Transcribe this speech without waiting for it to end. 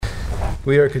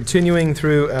We are continuing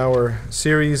through our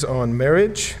series on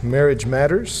marriage, Marriage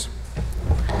Matters.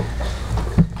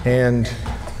 And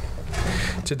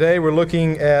today we're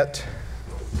looking at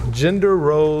gender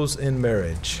roles in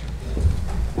marriage.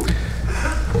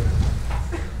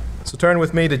 So turn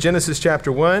with me to Genesis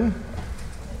chapter 1.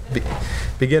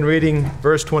 Begin reading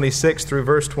verse 26 through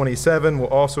verse 27. We'll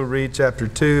also read chapter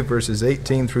 2, verses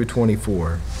 18 through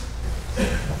 24.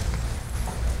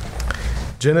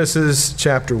 Genesis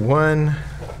chapter 1,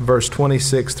 verse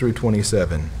 26 through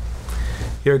 27.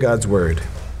 Hear God's word.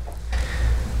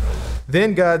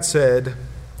 Then God said,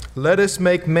 "Let us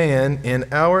make man in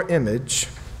our image,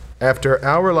 after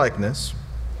our likeness,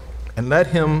 and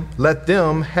let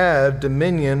them have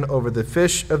dominion over the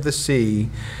fish of the sea,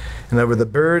 and over the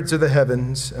birds of the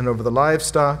heavens, and over the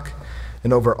livestock,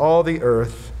 and over all the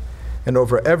earth, and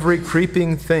over every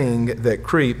creeping thing that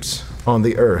creeps on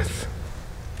the earth."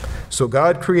 So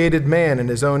God created man in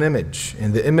his own image.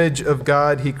 In the image of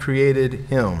God he created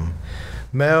him.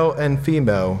 Male and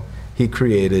female he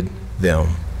created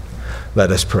them.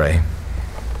 Let us pray.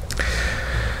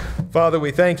 Father,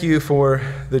 we thank you for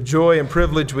the joy and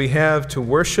privilege we have to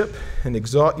worship and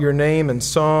exalt your name in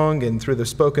song and through the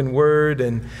spoken word.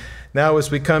 And now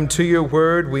as we come to your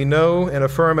word, we know and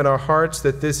affirm in our hearts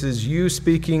that this is you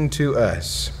speaking to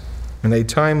us in a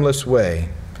timeless way.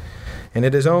 And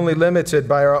it is only limited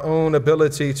by our own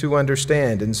ability to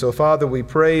understand. And so, Father, we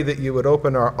pray that you would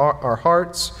open our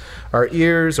hearts, our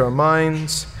ears, our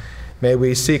minds. May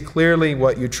we see clearly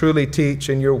what you truly teach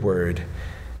in your word.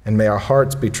 And may our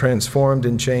hearts be transformed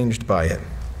and changed by it.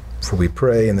 For we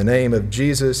pray in the name of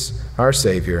Jesus, our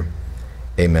Savior.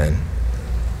 Amen.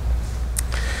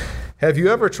 Have you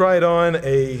ever tried on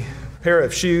a pair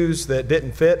of shoes that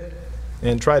didn't fit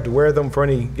and tried to wear them for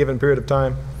any given period of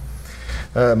time?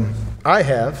 I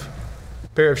have a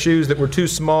pair of shoes that were too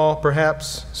small,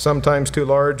 perhaps, sometimes too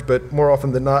large, but more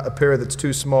often than not, a pair that's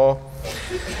too small.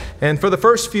 And for the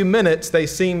first few minutes, they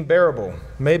seem bearable.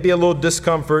 Maybe a little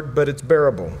discomfort, but it's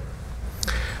bearable.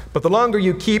 But the longer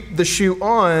you keep the shoe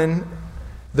on,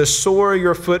 the sorer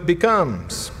your foot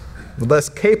becomes, the less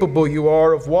capable you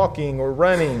are of walking or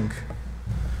running.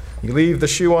 You leave the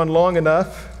shoe on long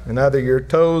enough, and either your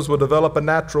toes will develop a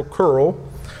natural curl,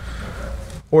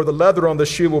 or the leather on the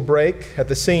shoe will break at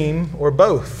the seam, or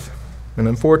both. And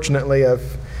unfortunately,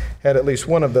 I've had at least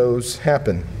one of those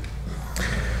happen.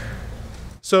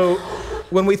 So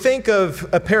when we think of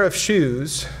a pair of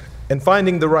shoes and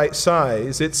finding the right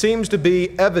size, it seems to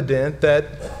be evident that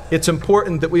it's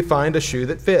important that we find a shoe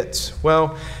that fits.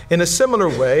 Well, in a similar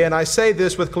way, and I say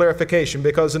this with clarification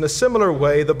because in a similar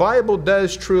way, the Bible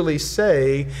does truly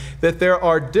say that there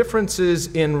are differences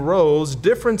in roles,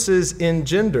 differences in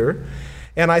gender,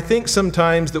 and I think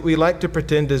sometimes that we like to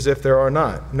pretend as if there are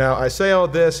not. Now, I say all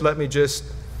this, let me just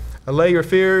allay your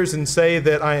fears and say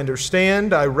that I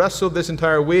understand. I wrestled this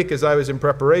entire week as I was in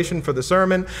preparation for the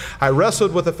sermon. I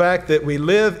wrestled with the fact that we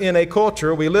live in a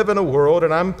culture, we live in a world,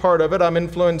 and I'm part of it, I'm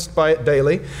influenced by it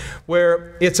daily,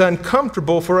 where it's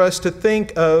uncomfortable for us to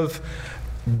think of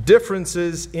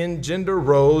differences in gender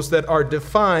roles that are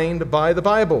defined by the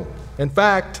Bible. In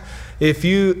fact, if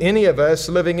any of us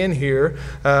living in here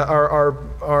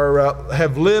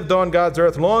have lived on God's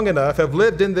earth long enough, have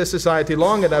lived in this society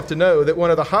long enough to know that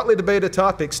one of the hotly debated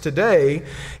topics today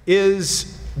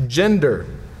is gender.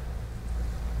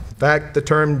 In fact, the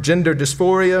term gender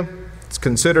dysphoria, it's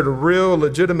considered a real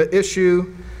legitimate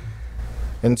issue.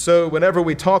 And so whenever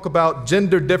we talk about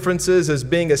gender differences as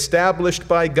being established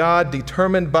by God,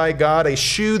 determined by God, a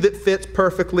shoe that fits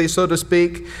perfectly, so to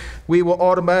speak, we will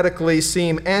automatically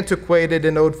seem antiquated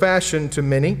and old-fashioned to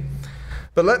many.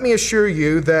 But let me assure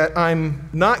you that I'm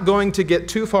not going to get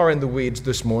too far in the weeds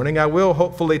this morning. I will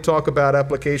hopefully talk about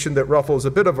application that ruffles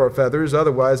a bit of our feathers.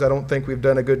 Otherwise, I don't think we've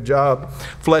done a good job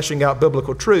fleshing out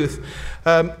biblical truth.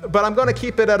 But I'm going to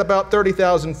keep it at about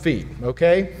 30,000 feet,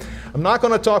 okay? I'm not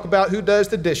going to talk about who does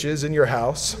the dishes in your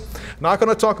house. I'm not going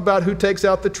to talk about who takes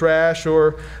out the trash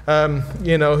or,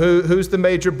 who's the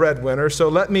major breadwinner. So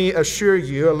let me assure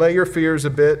you, allay your fears a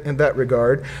bit in that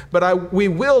regard. But we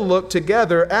will look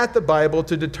together at the Bible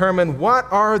to determine what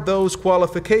are those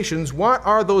qualifications, what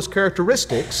are those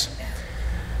characteristics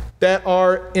that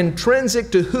are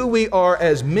intrinsic to who we are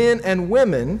as men and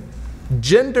women,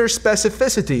 gender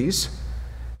specificities,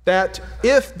 that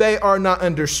if they are not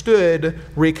understood,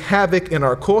 wreak havoc in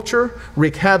our culture,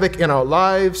 wreak havoc in our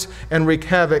lives, and wreak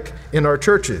havoc in our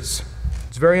churches.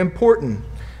 It's very important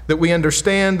that we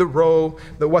understand the role,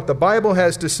 that what the Bible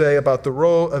has to say about the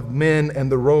role of men and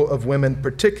the role of women,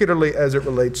 particularly as it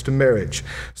relates to marriage.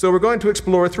 So we're going to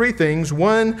explore three things.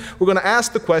 One, we're going to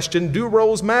ask the question, do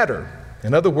roles matter?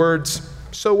 In other words,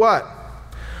 so what?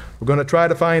 We're going to try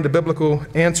to find a biblical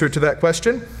answer to that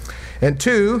question. And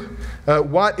 2,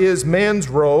 what is man's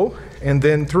role? And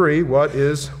then 3, what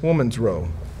is woman's role?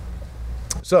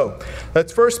 So,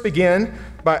 let's first begin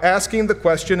by asking the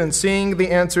question and seeing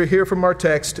the answer here from our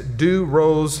text, do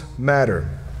roles matter?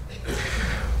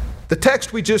 The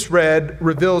text we just read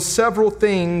reveals several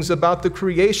things about the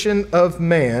creation of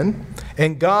man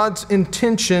and God's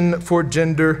intention for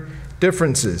gender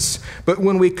differences. But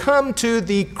when we come to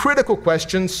the critical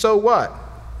question, so what?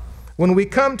 When we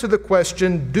come to the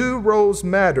question, do roles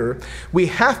matter, we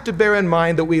have to bear in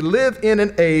mind that we live in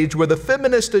an age where the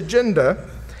feminist agenda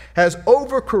has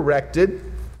overcorrected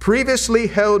previously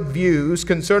held views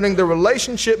concerning the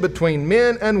relationship between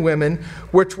men and women,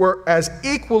 which were as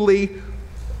equally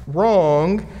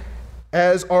wrong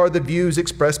as are the views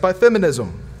expressed by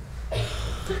feminism.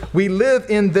 We live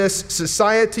in this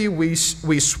society, we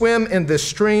swim in this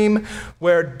stream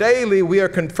where daily we are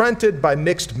confronted by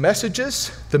mixed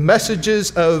messages, the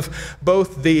messages of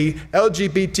both the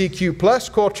LGBTQ plus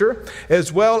culture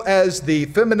as well as the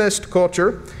feminist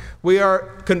culture. We are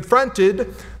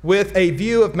confronted with a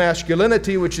view of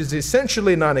masculinity which is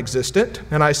essentially non-existent.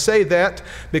 And I say that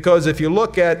because if you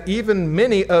look at even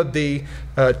many of the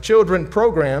children's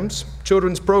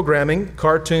programming,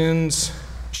 cartoons,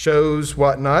 shows,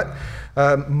 whatnot,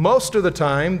 most of the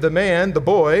time the man, the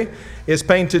boy, is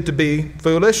painted to be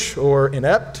foolish or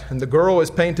inept, and the girl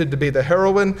is painted to be the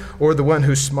heroine or the one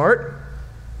who's smart.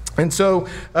 And so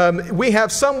we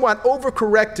have somewhat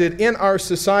overcorrected in our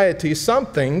society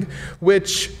something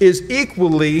which is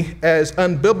equally as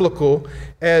unbiblical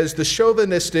as the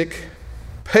chauvinistic,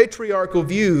 patriarchal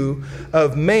view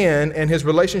of man and his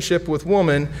relationship with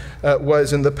woman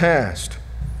was in the past.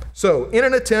 So, in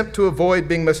an attempt to avoid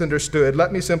being misunderstood,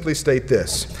 let me simply state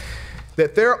this,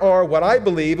 that there are what I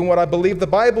believe and what I believe the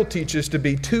Bible teaches to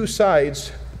be 2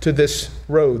 sides to this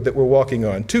road that we're walking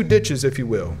on, 2 ditches, if you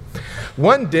will.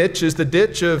 One ditch is the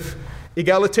ditch of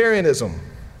egalitarianism,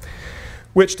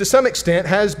 which to some extent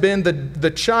has been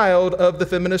the child of the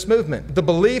feminist movement. The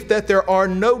belief that there are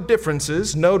no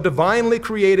differences, no divinely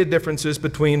created differences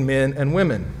between men and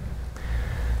women.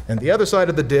 And the other side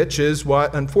of the ditch is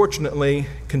what unfortunately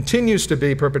continues to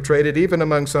be perpetrated even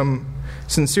among some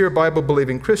sincere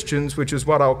Bible-believing Christians, which is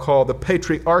what I'll call the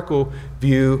patriarchal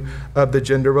view of the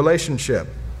gender relationship.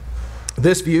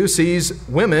 This view sees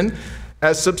women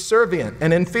as subservient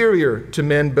and inferior to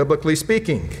men, biblically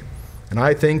speaking. And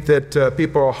I think that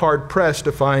people are hard-pressed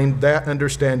to find that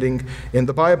understanding in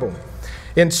the Bible.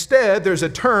 Instead, there's a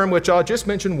term which I'll just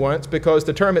mention once because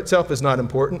the term itself is not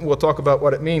important. We'll talk about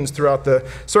what it means throughout the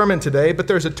sermon today. But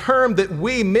there's a term that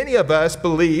many of us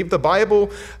believe the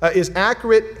Bible is an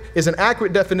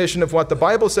accurate definition of what the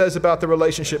Bible says about the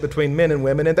relationship between men and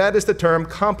women, and that is the term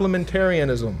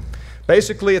complementarianism.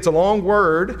 Basically, it's a long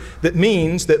word that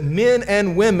means that men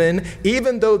and women,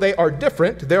 even though they are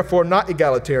different, therefore not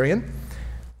egalitarian,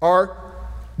 are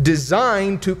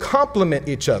designed to complement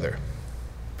each other.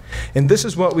 And this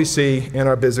is what we see in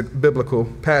our biblical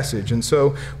passage. And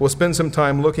so we'll spend some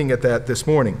time looking at that this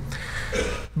morning.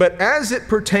 But as it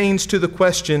pertains to the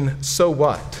question, so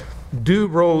what? Do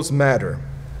roles matter?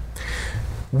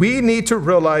 We need to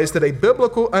realize that a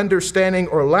biblical understanding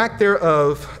or lack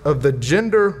thereof of the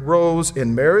gender roles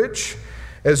in marriage,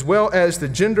 as well as the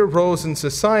gender roles in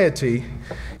society,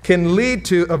 can lead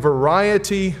to a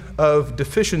variety of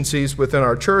deficiencies within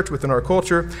our church, within our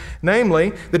culture.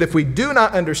 Namely, that if we do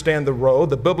not understand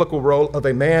the biblical role of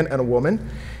a man and a woman,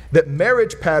 that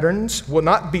marriage patterns will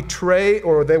not betray,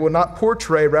 or they will not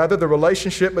portray, rather, the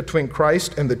relationship between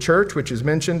Christ and the church, which is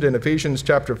mentioned in Ephesians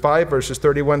chapter 5, verses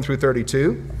 31 through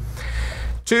 32.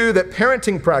 2, that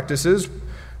parenting practices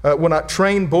will not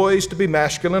train boys to be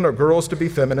masculine or girls to be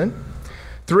feminine.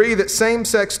 3, that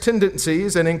same-sex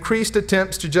tendencies and increased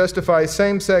attempts to justify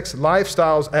same-sex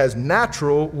lifestyles as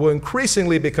natural will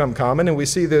increasingly become common, and we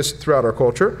see this throughout our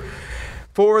culture.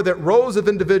 4, that roles of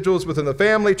individuals within the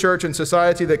family, church, and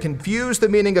society that confuse the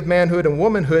meaning of manhood and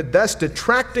womanhood, thus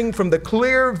detracting from the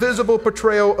clear, visible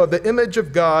portrayal of the image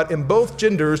of God in both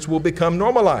genders, will become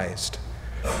normalized.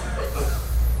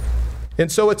 And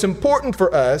so it's important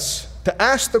for us to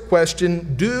ask the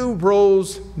question, do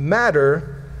roles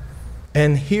matter?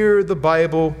 And hear the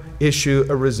Bible issue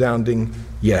a resounding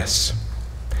yes.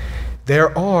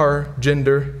 There are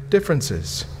gender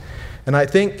differences. And I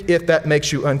think if that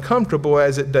makes you uncomfortable,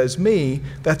 as it does me,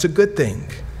 that's a good thing.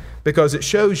 Because it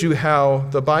shows you how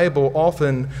the Bible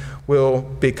often will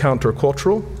be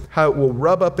countercultural, how it will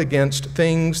rub up against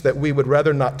things that we would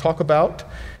rather not talk about,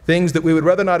 things that we would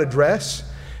rather not address,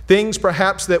 Things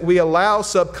perhaps that we allow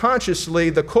subconsciously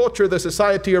the culture, the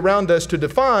society around us to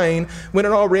define, when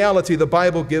in all reality the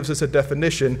Bible gives us a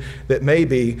definition that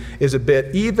maybe is a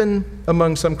bit, even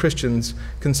among some Christians,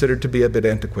 considered to be a bit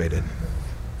antiquated.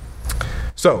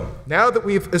 So, now that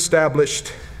we've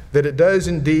established that it does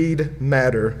indeed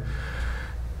matter,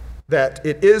 that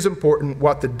it is important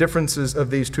what the differences of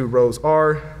these two roles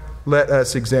are, let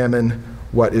us examine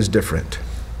what is different.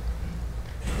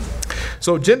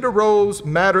 So gender roles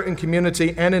matter in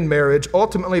community and in marriage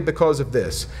ultimately because of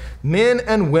this. Men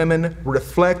and women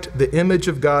reflect the image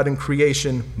of God in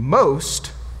creation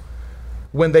most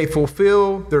when they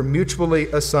fulfill their mutually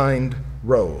assigned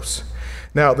roles.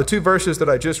 Now, the two verses that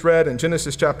I just read in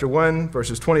Genesis chapter 1,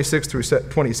 verses 26 through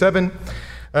 27,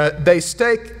 they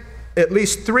state at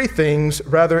least three things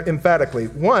rather emphatically.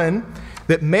 One,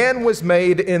 that man was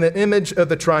made in the image of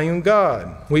the triune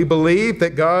God. We believe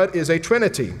that God is a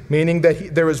Trinity, meaning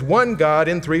that there is one God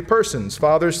in three persons,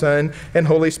 Father, Son, and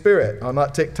Holy Spirit. I'll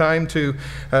not take time to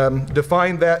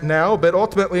define that now, but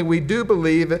ultimately we do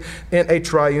believe in a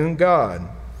triune God.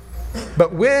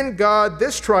 But when God,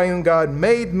 this triune God,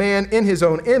 made man in his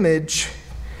own image,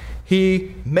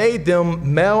 he made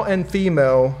them male and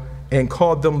female and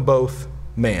called them both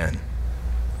man.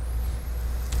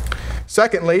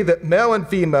 Secondly, that male and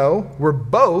female were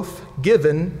both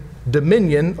given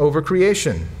dominion over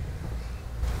creation.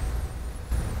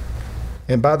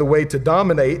 And by the way, to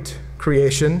dominate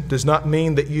creation does not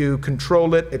mean that you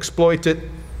control it, exploit it,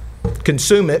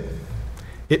 consume it.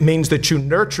 It means that you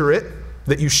nurture it,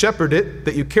 that you shepherd it,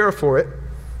 that you care for it.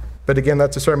 But again,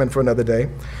 that's a sermon for another day.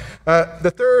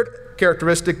 The third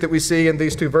characteristic that we see in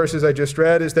these two verses I just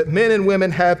read is that men and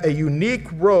women have a unique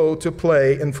role to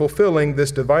play in fulfilling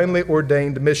this divinely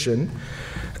ordained mission.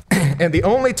 And the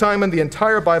only time in the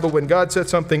entire Bible when God said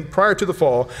something prior to the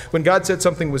fall, when God said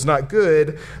something was not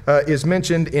good, is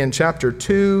mentioned in chapter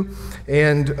 2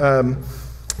 and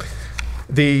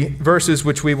the verses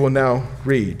which we will now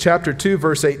read. Chapter 2,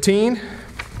 verse 18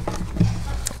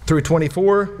 through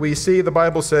 24, we see the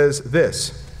Bible says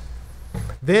this.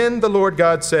 Then the Lord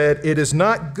God said, "It is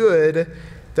not good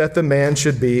that the man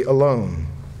should be alone.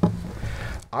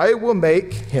 I will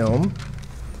make him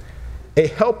a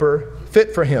helper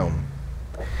fit for him."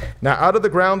 Now out of the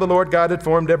ground the Lord God had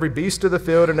formed every beast of the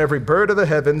field and every bird of the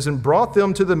heavens and brought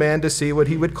them to the man to see what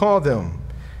he would call them.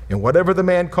 And whatever the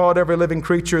man called every living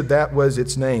creature, that was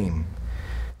its name.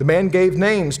 The man gave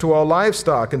names to all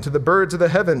livestock and to the birds of the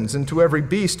heavens and to every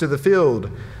beast of the field.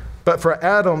 But for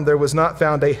Adam there was not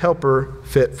found a helper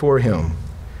fit for him.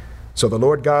 So the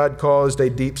Lord God caused a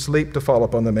deep sleep to fall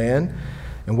upon the man,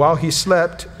 and while he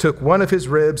slept, took one of his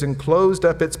ribs and closed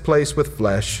up its place with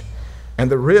flesh. And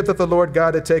the rib that the Lord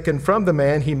God had taken from the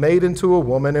man he made into a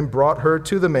woman and brought her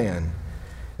to the man.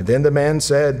 And then the man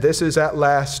said, "This is at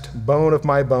last bone of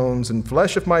my bones and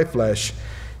flesh of my flesh.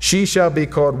 She shall be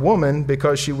called woman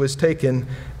because she was taken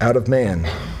out of man.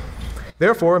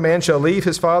 Therefore, a man shall leave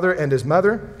his father and his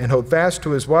mother and hold fast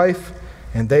to his wife,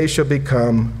 and they shall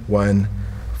become one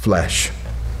flesh."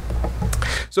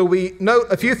 So we note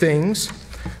a few things.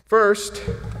 First,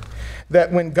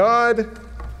 that when God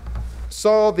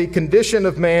saw the condition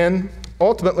of man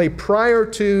ultimately prior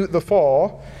to the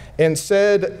fall and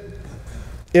said,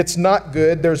 it's not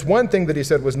good, there's one thing that he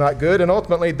said was not good, and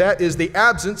ultimately that is the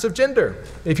absence of gender.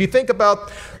 If you think about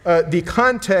the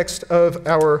context of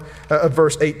of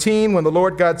verse 18, when the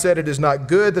Lord God said it is not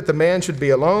good that the man should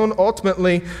be alone,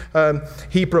 ultimately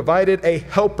he provided a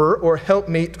helper or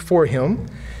helpmeet for him.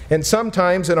 And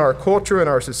sometimes in our culture, in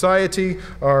our society,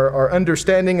 our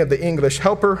understanding of the English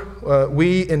helper,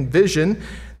 we envision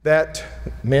that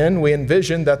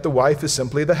the wife is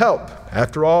simply the help.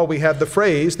 After all, we have the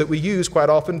phrase that we use quite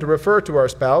often to refer to our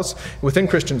spouse within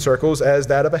Christian circles as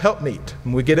that of a helpmeet.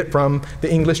 And we get it from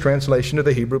the English translation of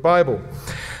the Hebrew Bible.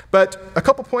 But a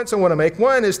couple points I want to make.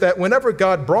 One is that whenever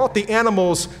God brought the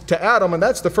animals to Adam, and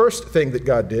that's the first thing that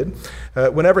God did,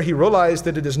 whenever he realized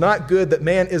that it is not good that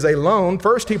man is alone,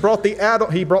 first he brought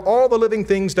all the living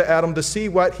things to Adam to see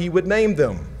what he would name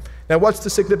them. Now, what's the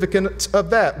significance of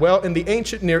that? Well, in the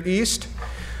ancient Near East,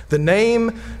 the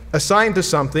name assigned to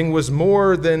something was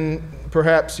more than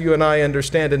perhaps you and I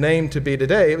understand a name to be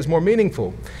today. It was more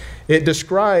meaningful. It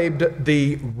described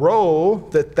the role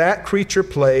that that creature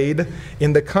played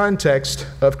in the context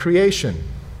of creation.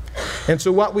 And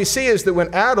so what we see is that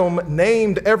when Adam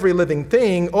named every living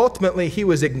thing, ultimately he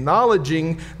was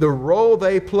acknowledging the role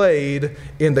they played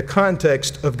in the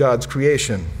context of God's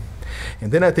creation.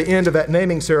 And then at the end of that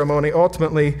naming ceremony,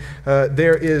 ultimately,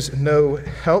 there is no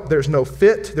help, there's no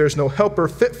helper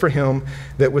fit for him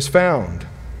that was found.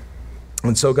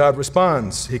 And so God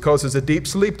responds. He causes a deep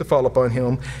sleep to fall upon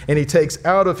him, and he takes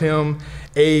out of him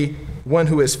one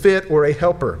who is fit, or a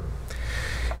helper.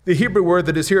 The Hebrew word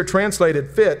that is here translated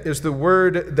fit is the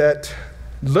word that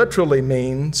literally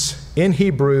means, in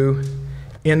Hebrew,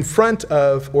 in front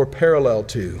of or parallel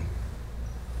to.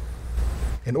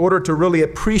 In order to really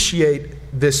appreciate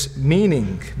this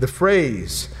meaning, the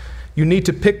phrase, you need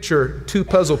to picture two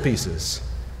puzzle pieces.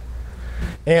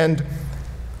 And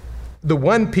the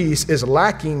one piece is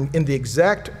lacking in the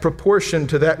exact proportion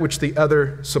to that which the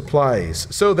other supplies,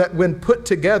 so that when put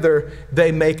together,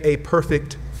 they make a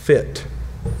perfect fit.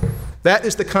 That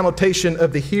is the connotation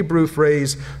of the Hebrew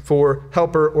phrase for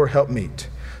helper or helpmeet.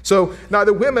 So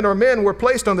neither women or men were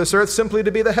placed on this earth simply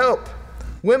to be the help.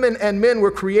 Women and men were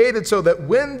created so that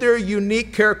when their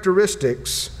unique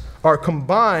characteristics are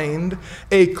combined,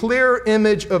 a clear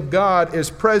image of God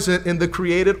is present in the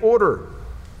created order.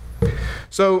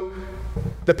 So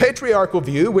the patriarchal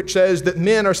view, which says that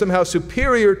men are somehow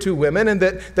superior to women and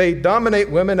that they dominate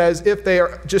women as if they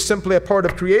are just simply a part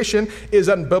of creation, is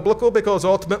unbiblical, because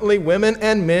ultimately men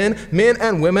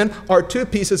and women are two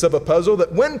pieces of a puzzle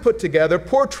that, when put together,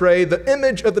 portray the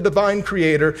image of the divine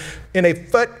creator in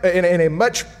a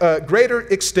much greater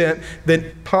extent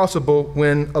than possible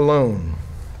when alone.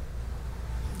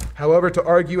 However, to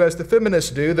argue, as the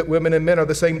feminists do, that women and men are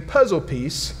the same puzzle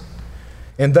piece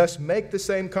and thus make the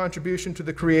same contribution to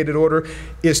the created order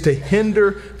is to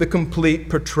hinder the complete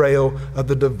portrayal of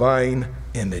the divine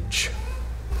image.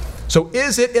 So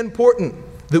is it important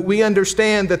that we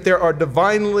understand that there are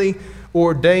divinely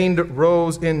ordained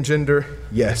roles in gender?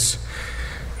 Yes.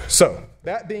 So,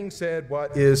 that being said,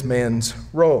 what is man's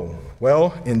role?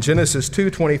 Well, in Genesis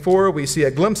 2:24, we see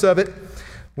a glimpse of it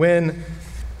when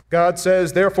God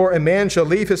says, "Therefore a man shall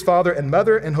leave his father and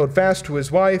mother and hold fast to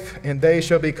his wife, and they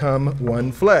shall become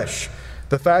one flesh."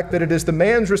 The fact that it is the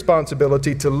man's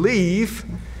responsibility to leave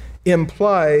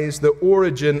implies the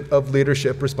origin of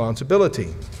leadership responsibility.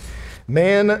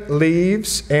 Man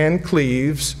leaves and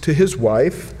cleaves to his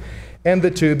wife, and the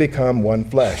two become one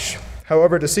flesh.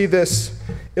 However, to see this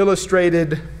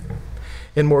illustrated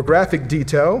in more graphic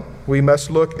detail, we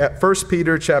must look at 1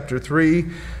 Peter chapter 3,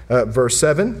 verse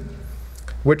 7.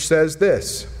 Which says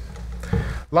this: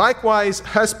 "Likewise,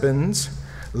 husbands,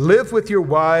 live with your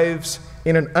wives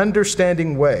in an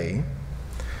understanding way,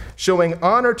 showing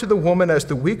honor to the woman as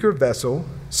the weaker vessel,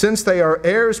 since they are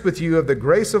heirs with you of the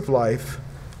grace of life,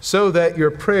 so that your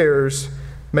prayers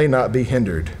may not be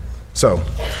hindered." So,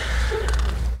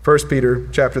 1 Peter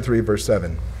chapter 3, verse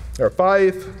 7. There are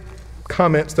 5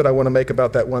 comments that I want to make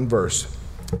about that one verse.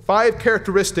 5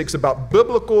 characteristics about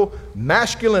biblical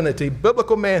masculinity,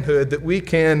 biblical manhood, that we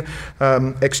can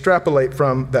extrapolate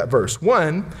from that verse.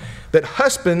 1, that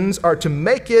husbands are to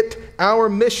make it our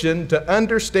mission to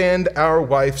understand our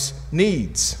wife's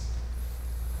needs.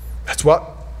 That's what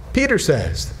Peter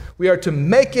says. We are to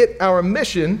make it our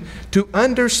mission to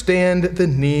understand the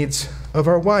needs of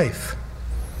our wife.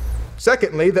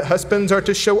 Secondly, that husbands are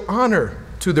to show honor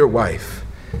to their wife.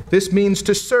 This means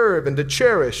to serve and to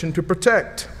cherish and to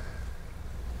protect.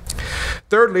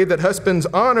 Thirdly, that husbands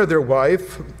honor their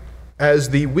wife as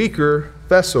the weaker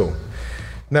vessel.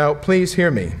 Now, please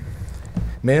hear me.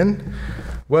 Men,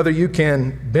 whether you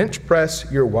can bench press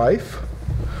your wife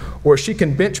or she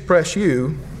can bench press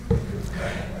you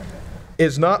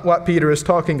is not what Peter is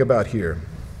talking about here.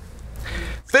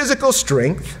 Physical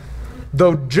strength,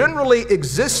 though generally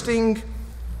existing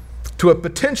to a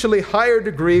potentially higher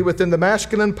degree within the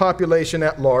masculine population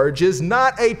at large, is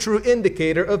not a true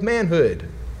indicator of manhood.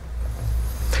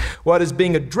 What is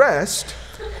being addressed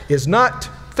is not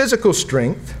physical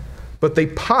strength, but the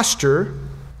posture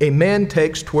a man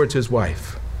takes towards his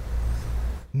wife.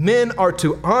 Men are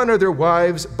to honor their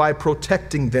wives by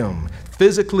protecting them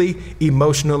physically,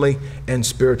 emotionally, and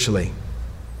spiritually.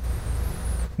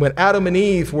 When Adam and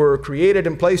Eve were created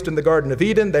and placed in the Garden of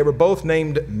Eden, they were both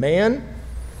named man.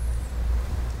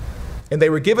 And they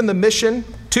were given the mission,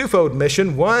 twofold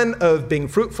mission, one of being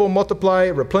fruitful, multiply,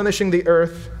 replenishing the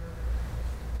earth,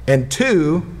 and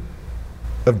 2,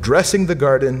 of dressing the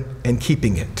garden and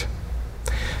keeping it.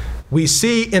 We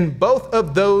see in both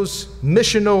of those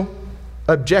missional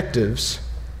objectives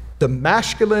the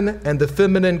masculine and the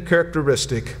feminine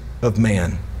characteristic of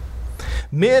man.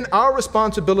 Men, our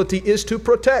responsibility is to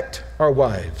protect our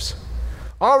wives.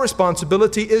 Our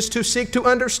responsibility is to seek to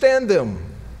understand them.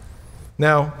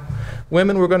 Now,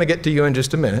 women, we're going to get to you in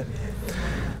just a minute.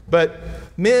 But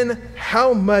men,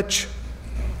 how much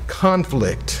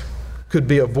conflict could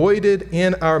be avoided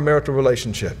in our marital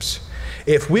relationships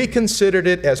if we considered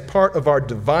it as part of our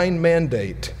divine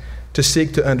mandate to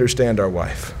seek to understand our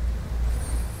wife?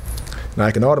 Now,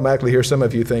 I can automatically hear some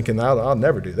of you thinking, I'll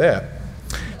never do that.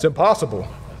 It's impossible.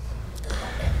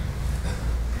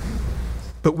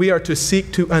 But we are to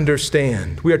seek to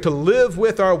understand. We are to live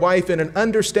with our wife in an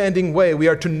understanding way. We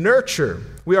are to nurture.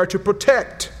 We are to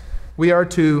protect. We are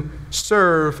to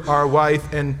serve our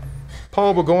wife. And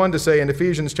Paul will go on to say in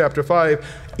Ephesians chapter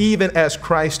 5, even as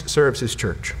Christ serves his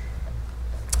church.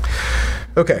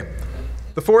 Okay,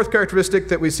 the fourth characteristic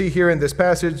that we see here in this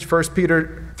passage, 1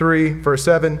 Peter 3, verse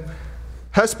 7,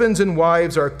 husbands and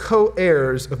wives are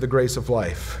co-heirs of the grace of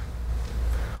life.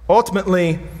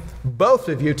 Ultimately, both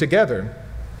of you together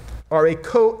are a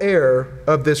co-heir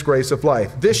of this grace of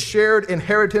life. This shared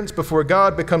inheritance before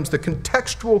God becomes the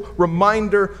contextual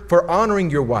reminder for honoring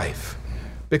your wife.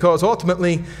 Because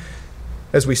ultimately,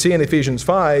 as we see in Ephesians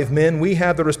 5, men, we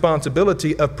have the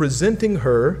responsibility of presenting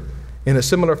her in a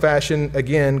similar fashion.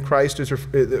 Again,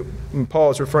 Paul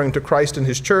is referring to Christ and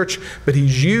his church, but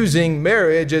he's using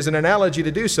marriage as an analogy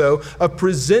to do so, of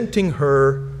presenting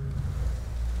her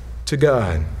to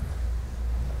God.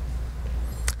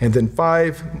 And then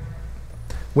 5,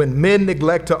 when men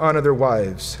neglect to honor their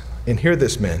wives, and hear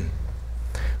this, men,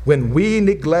 when we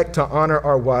neglect to honor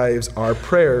our wives, our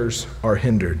prayers are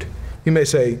hindered. You may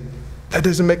say, that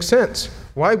doesn't make sense.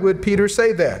 Why would Peter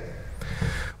say that?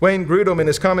 Wayne Grudem, in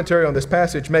his commentary on this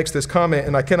passage, makes this comment,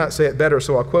 and I cannot say it better,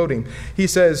 so I'll quote him. He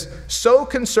says, "So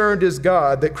concerned is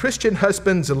God that Christian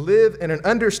husbands live in an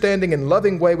understanding and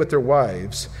loving way with their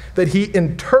wives, that he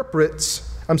interrupts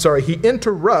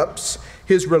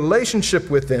his relationship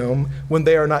with them when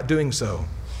they are not doing so.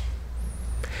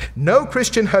 No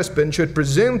Christian husband should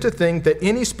presume to think that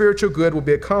any spiritual good will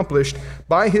be accomplished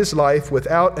by his life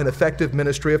without an effective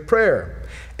ministry of prayer.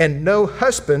 And no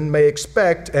husband may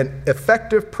expect an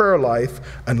effective prayer life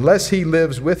unless he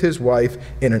lives with his wife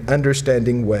in an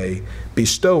understanding way,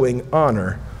 bestowing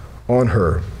honor on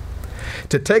her.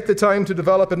 To take the time to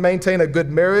develop and maintain a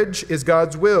good marriage is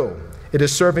God's will. It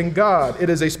is serving God. It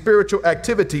is a spiritual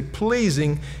activity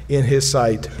pleasing in his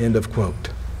sight." End of quote.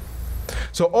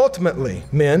 So ultimately,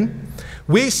 men,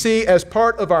 we see as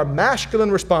part of our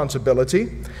masculine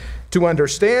responsibility to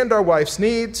understand our wife's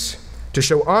needs, to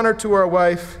show honor to our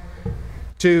wife,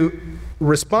 to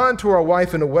respond to our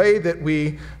wife in a way that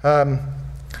we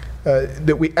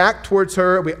act towards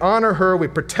her, we honor her, we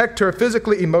protect her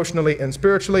physically, emotionally, and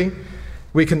spiritually.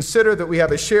 We consider that we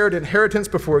have a shared inheritance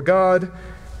before God,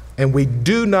 and we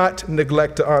do not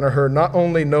neglect to honor her, not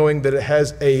only knowing that it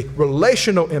has a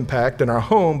relational impact in our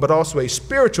home, but also a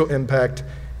spiritual impact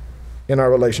in our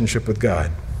relationship with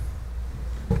God.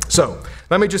 So,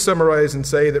 let me just summarize and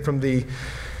say that from the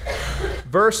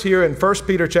verse here in 1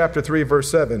 Peter chapter 3, verse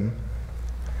 7,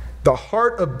 the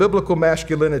heart of biblical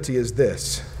masculinity is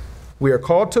this: we are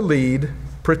called to lead,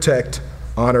 protect,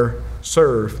 honor,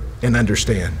 serve, and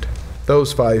understand.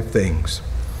 Those 5 things.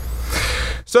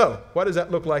 So, what does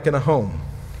that look like in a home?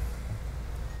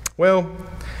 Well,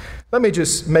 let me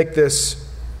just make this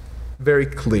very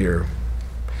clear.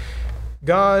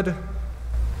 God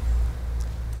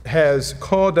has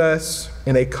called us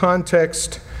in a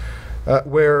context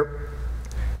where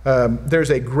there's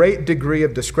a great degree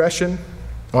of discretion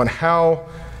on how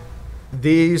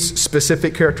these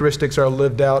specific characteristics are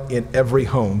lived out in every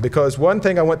home. Because one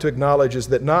thing I want to acknowledge is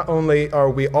that not only are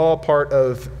we all part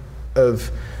of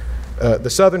the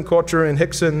Southern culture in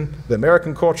Hickson, the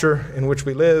American culture in which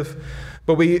we live,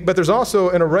 but there's also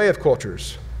an array of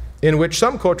cultures in which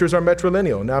some cultures are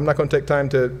matrilineal. Now, I'm not going to take time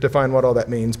to define what all that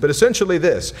means, but essentially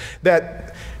this,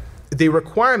 that the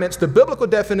requirements, the biblical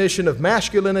definition of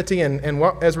masculinity and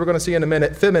what, as we're going to see in a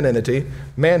minute, femininity,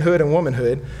 manhood and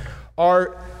womanhood,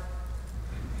 are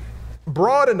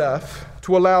broad enough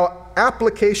to allow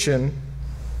application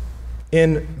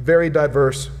in very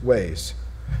diverse ways.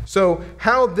 So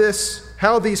how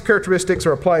these characteristics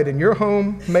are applied in your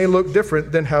home may look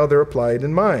different than how they're applied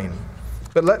in mine.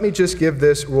 But let me just give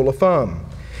this rule of thumb.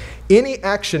 Any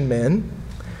action, men,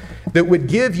 that would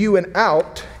give you an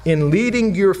out in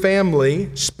leading your family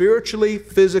spiritually,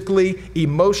 physically,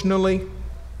 emotionally,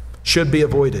 should be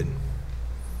avoided.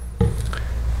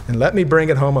 And let me bring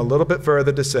it home a little bit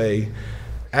further to say,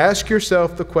 ask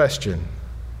yourself the question,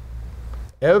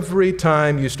 every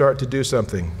time you start to do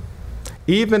something,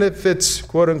 even if it's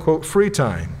quote-unquote free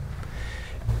time,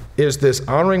 is this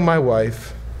honoring my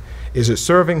wife? Is it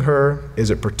serving her?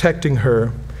 Is it protecting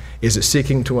her? Is it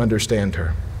seeking to understand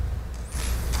her?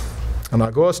 And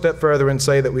I'll go a step further and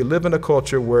say that we live in a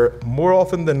culture where more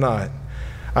often than not,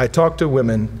 I talk to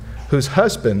women whose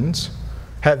husbands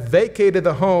have vacated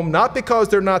the home not because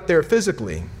they're not there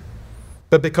physically,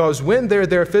 but because when they're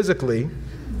there physically,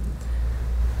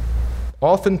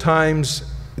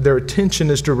 oftentimes their attention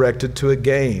is directed to a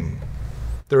game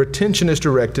their attention is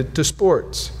directed to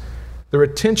sports. Their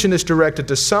attention is directed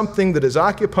to something that is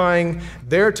occupying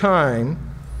their time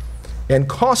and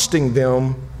costing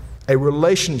them a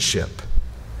relationship.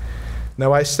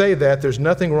 Now, I say that there's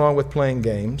nothing wrong with playing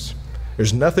games.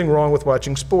 There's nothing wrong with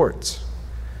watching sports.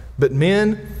 But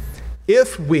men,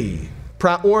 if we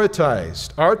prioritized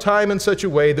our time in such a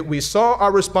way that we saw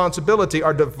our responsibility,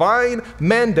 our divine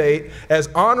mandate, as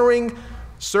honoring,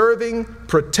 serving,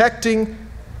 protecting,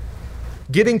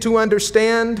 getting to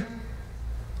understand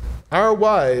our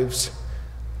wives,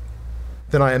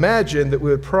 then I imagine that we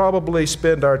would probably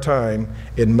spend our time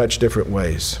in much different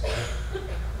ways.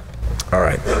 All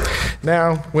right.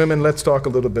 Now, women, let's talk a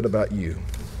little bit about you.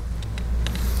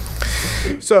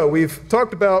 So, we've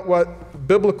talked about what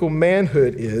biblical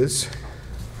manhood is.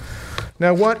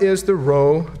 Now, what is the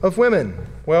role of women?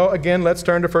 Well, again, let's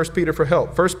turn to 1 Peter for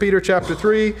help. 1 Peter chapter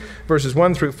 3, verses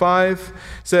 1 through 5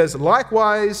 says,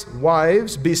 "Likewise,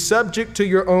 wives, be subject to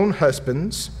your own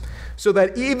husbands, so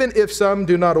that even if some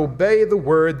do not obey the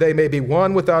word, they may be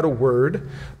won without a word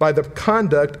by the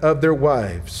conduct of their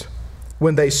wives,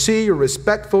 when they see your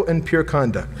respectful and pure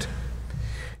conduct.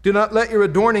 Do not let your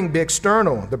adorning be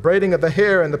external, the braiding of the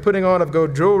hair and the putting on of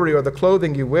gold jewelry or the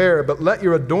clothing you wear, but let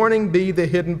your adorning be the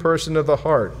hidden person of the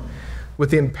heart,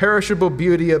 with the imperishable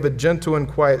beauty of a gentle and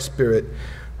quiet spirit,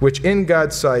 which in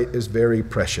God's sight is very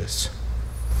precious."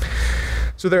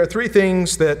 So there are three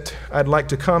things that I'd like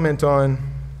to comment on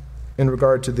in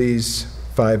regard to these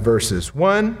 5 verses.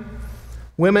 1,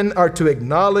 women are to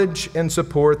acknowledge and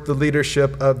support the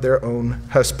leadership of their own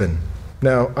husband.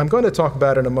 Now, I'm going to talk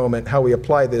about in a moment how we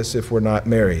apply this if we're not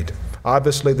married.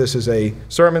 Obviously, this is a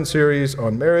sermon series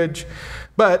on marriage,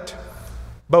 but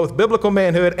both biblical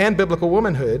manhood and biblical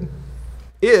womanhood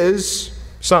is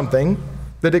something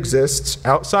that exists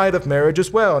outside of marriage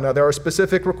as well. Now, there are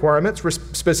specific requirements,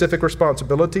 specific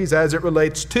responsibilities as it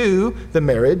relates to the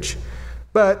marriage,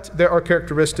 but there are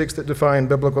characteristics that define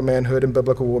biblical manhood and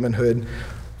biblical womanhood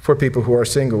for people who are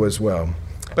single as well.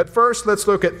 But first, let's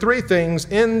look at 3 things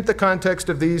in the context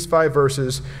of these 5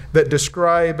 verses that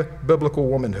describe biblical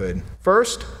womanhood.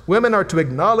 First, women are to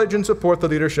acknowledge and support the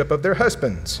leadership of their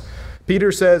husbands.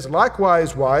 Peter says,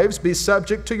 "Likewise, wives, be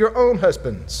subject to your own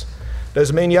husbands."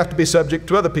 Doesn't mean you have to be subject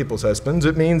to other people's husbands.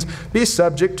 It means be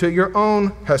subject to your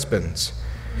own husbands.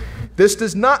 This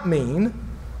does not mean,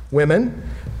 women,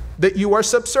 that you are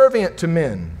subservient to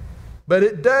men, but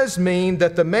it does mean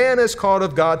that the man is called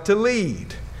of God to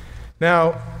lead.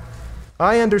 Now,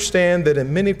 I understand that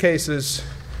in many cases,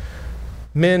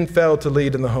 men fail to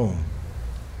lead in the home.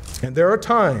 And there are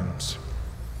times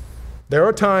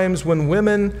when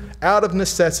women, out of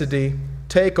necessity,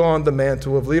 take on the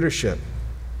mantle of leadership.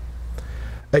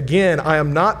 Again, I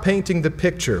am not painting the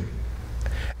picture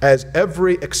as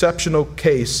every exceptional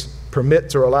case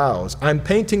permits or allows. I'm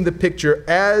painting the picture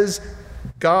as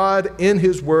God in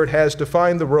His Word has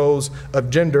defined the roles of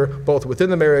gender, both within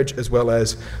the marriage as well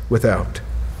as without.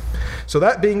 So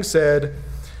that being said,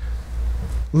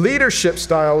 leadership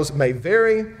styles may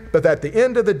vary, but at the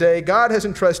end of the day, God has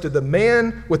entrusted the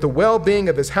man with the well-being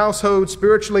of his household,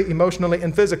 spiritually, emotionally,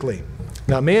 and physically.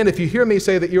 Now, men, if you hear me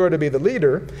say that you are to be the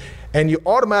leader, and you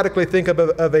automatically think of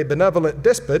a benevolent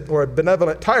despot or a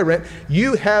benevolent tyrant,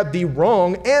 you have the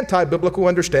wrong anti-biblical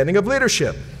understanding of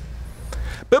leadership.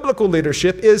 Biblical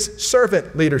leadership is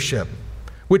servant leadership,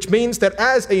 which means that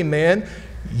as a man,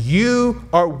 you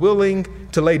are willing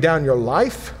to lay down your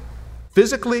life,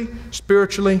 physically,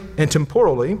 spiritually, and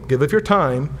temporally, give of your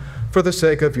time, for the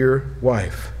sake of your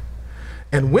wife.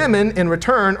 And women, in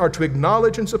return, are to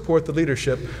acknowledge and support the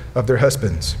leadership of their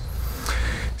husbands.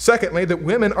 Secondly, that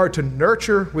women are to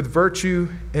nurture with virtue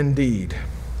and deed.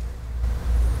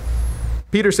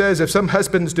 Peter says, if some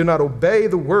husbands do not obey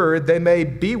the word, they may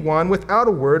be won without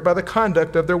a word by the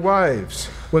conduct of their wives,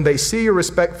 when they see your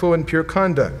respectful and pure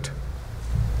conduct.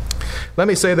 Let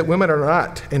me say that women are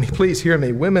not, and please hear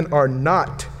me, women are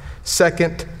not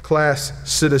second-class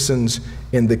citizens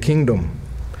in the kingdom.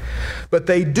 But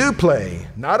they do play,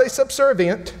 not a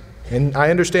subservient, and I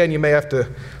understand you may have to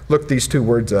look these 2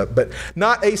 words up, but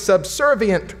not a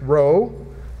subservient role,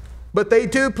 but they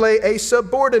do play a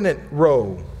subordinate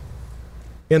role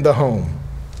in the home.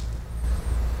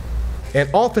 And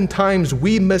oftentimes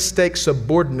we mistake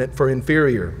subordinate for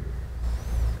inferior.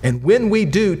 And when we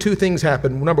do, 2 things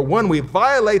happen. Number 1, we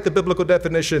violate the biblical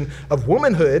definition of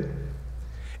womanhood.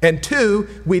 And 2,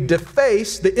 we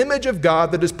deface the image of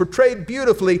God that is portrayed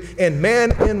beautifully in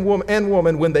man and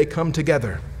woman when they come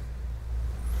together.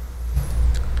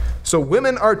 So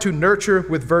women are to nurture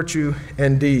with virtue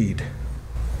and deed.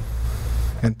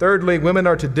 And thirdly, women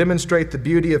are to demonstrate the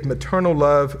beauty of maternal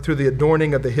love through the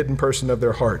adorning of the hidden person of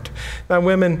their heart. Now,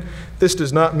 women, this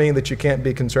does not mean that you can't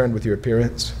be concerned with your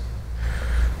appearance.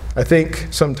 I think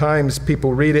sometimes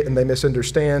people read it and they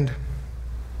misunderstand.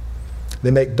 They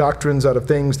make doctrines out of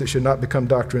things that should not become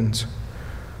doctrines.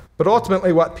 But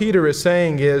ultimately, what Peter is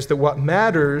saying is that what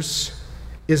matters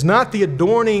is not the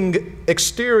adorning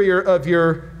exterior of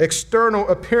your external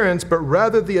appearance, but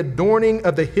rather the adorning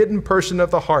of the hidden person of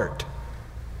the heart,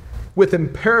 with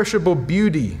imperishable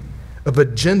beauty of a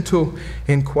gentle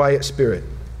and quiet spirit,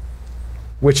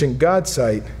 which in God's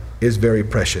sight is very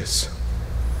precious.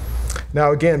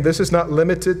 Now again, this is not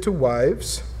limited to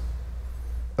wives.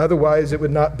 Otherwise, it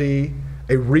would not be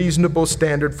a reasonable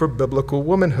standard for biblical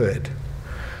womanhood.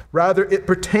 Rather, it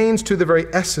pertains to the very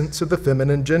essence of the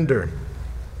feminine gender.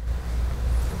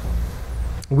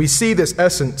 We see this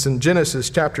essence in Genesis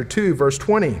chapter 2, verse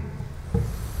 20.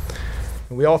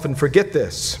 And we often forget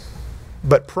this.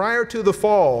 But prior to the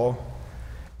fall,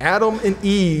 Adam and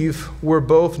Eve were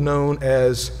both known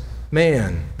as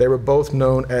man. They were both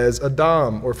known as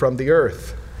Adam, or from the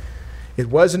earth. It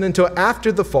wasn't until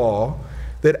after the fall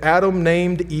that Adam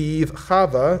named Eve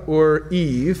Chava, or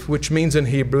Eve, which means in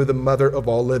Hebrew the mother of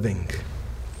all living.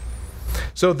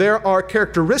 So there are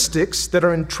characteristics that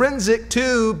are intrinsic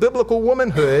to biblical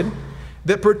womanhood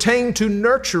that pertain to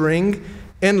nurturing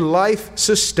and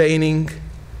life-sustaining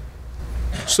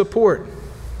support.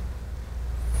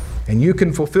 And you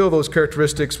can fulfill those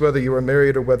characteristics whether you are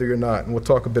married or whether you're not. And we'll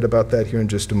talk a bit about that here in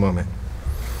just a moment.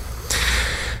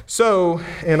 So,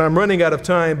 and I'm running out of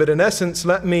time, but in essence,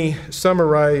 let me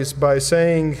summarize by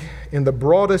saying in the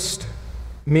broadest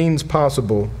means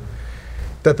possible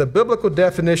that the biblical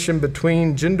definition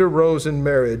between gender roles in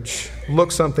marriage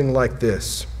looks something like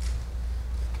this.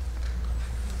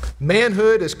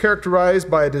 Manhood is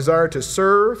characterized by a desire to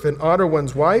serve and honor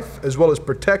one's wife, as well as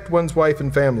protect one's wife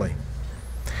and family.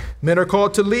 Men are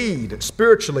called to lead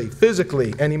spiritually,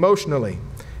 physically, and emotionally,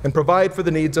 and provide for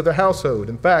the needs of their household.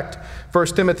 In fact,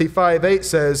 1 Timothy 5:8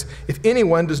 says, if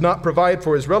anyone does not provide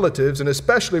for his relatives, and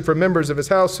especially for members of his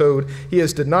household, he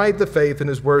has denied the faith and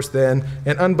is worse than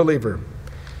an unbeliever.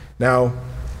 Now,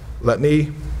 let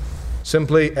me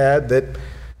simply add that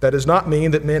that does not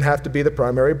mean that men have to be the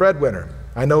primary breadwinner.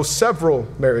 I know several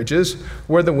marriages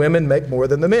where the women make more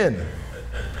than the men.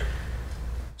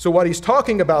 So what he's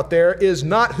talking about there is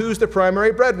not who's the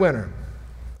primary breadwinner.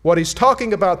 What he's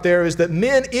talking about there is that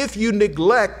men, if you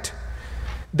neglect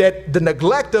that the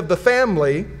neglect of the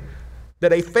family,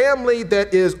 that a family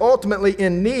that is ultimately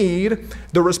in need,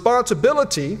 the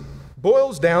responsibility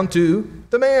boils down to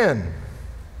the man.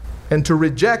 And to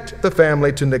reject the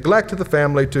family, to neglect the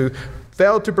family, to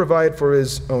fail to provide for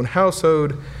his own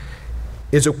household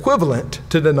is equivalent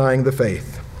to denying the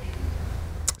faith.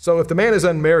 So if the man is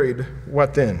unmarried,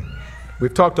 what then?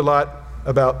 We've talked a lot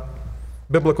about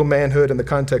biblical manhood in the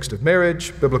context of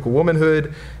marriage, biblical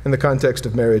womanhood in the context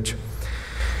of marriage.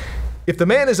 If the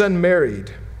man is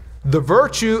unmarried, the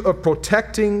virtue of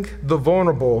protecting the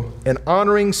vulnerable and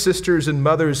honoring sisters and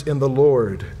mothers in the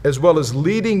Lord, as well as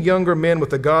leading younger men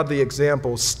with a godly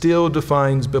example, still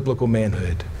defines biblical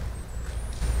manhood.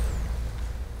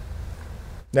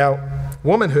 Now,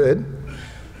 womanhood,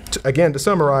 again to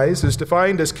summarize, is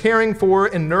defined as caring for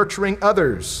and nurturing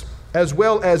others, as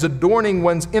well as adorning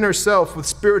one's inner self with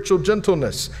spiritual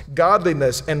gentleness,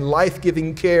 godliness, and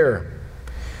life-giving care.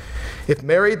 If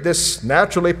married, this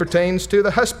naturally pertains to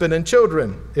the husband and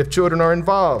children, if children are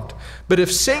involved. But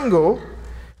if single,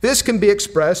 this can be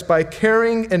expressed by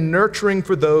caring and nurturing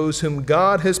for those whom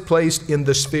God has placed in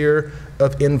the sphere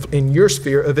of in your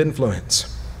sphere of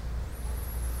influence.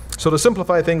 So to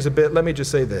simplify things a bit, let me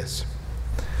just say this.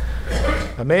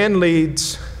 A man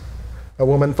leads, a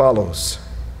woman follows.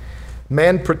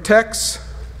 Man protects,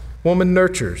 woman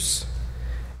nurtures.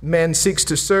 Man seeks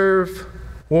to serve,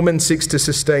 woman seeks to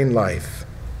sustain life.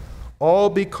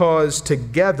 All because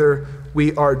together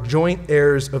we are joint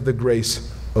heirs of the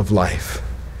grace of life.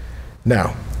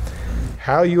 Now,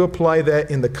 how you apply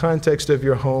that in the context of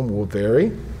your home will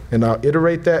vary, and I'll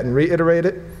iterate that and reiterate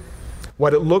it.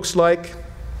 What it looks like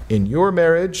in your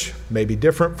marriage may be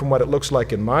different from what it looks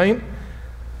like in mine,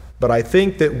 but I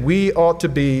think that we ought to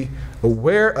be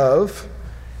aware of,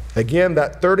 again,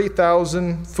 that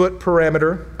 30,000-foot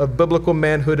parameter of biblical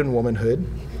manhood and womanhood.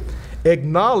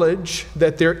 Acknowledge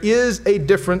that there is a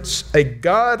difference, a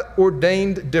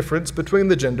God-ordained difference between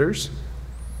the genders,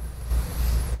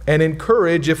 and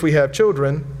encourage, if we have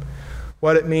children,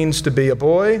 what it means to be a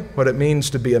boy, what it means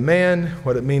to be a man,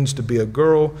 what it means to be a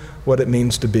girl, what it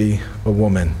means to be a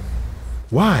woman.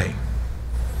 Why?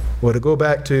 Well, to go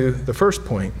back to the first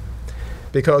point,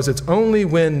 because it's only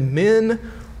when men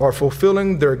are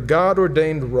fulfilling their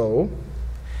God-ordained role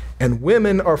and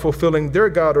women are fulfilling their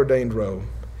God-ordained role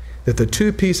that the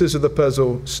two pieces of the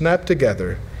puzzle snap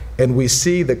together and we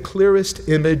see the clearest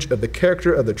image of the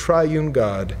character of the triune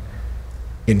God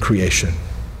in creation.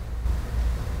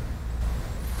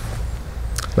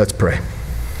 Let's pray.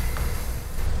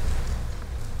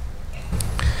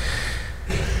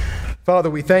 Father,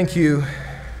 we thank you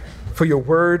for your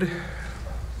word.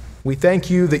 We thank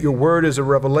you that your word is a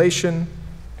revelation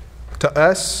to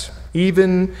us,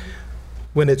 even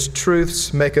when its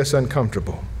truths make us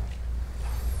uncomfortable.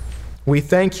 We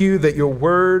thank you that your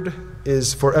word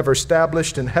is forever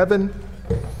established in heaven.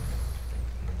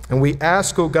 And we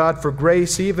ask, O God, for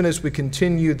grace even as we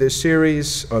continue this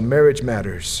series on marriage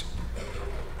matters.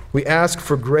 We ask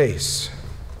for grace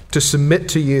to submit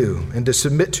to you and to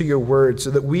submit to your word so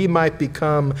that we might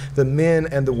become the men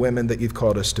and the women that you've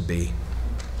called us to be.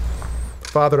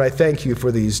 Father, I thank you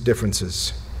for these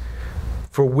differences.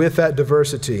 For with that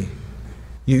diversity,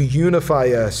 you unify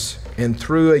us, and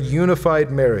through a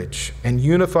unified marriage and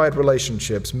unified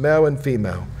relationships, male and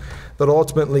female, that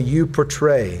ultimately you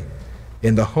portray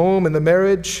in the home and the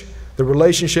marriage, the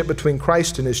relationship between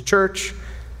Christ and his church,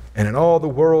 and in all the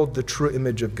world, the true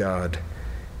image of God.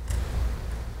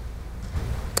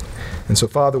 And so,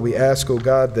 Father, we ask, O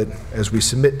God, that as we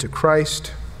submit to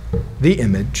Christ, the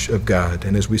image of God,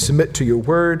 and as we submit to your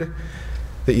word,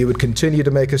 that you would continue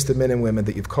to make us the men and women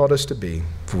that you've called us to be.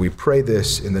 For we pray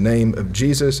this in the name of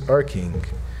Jesus, our King.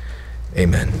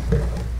 Amen.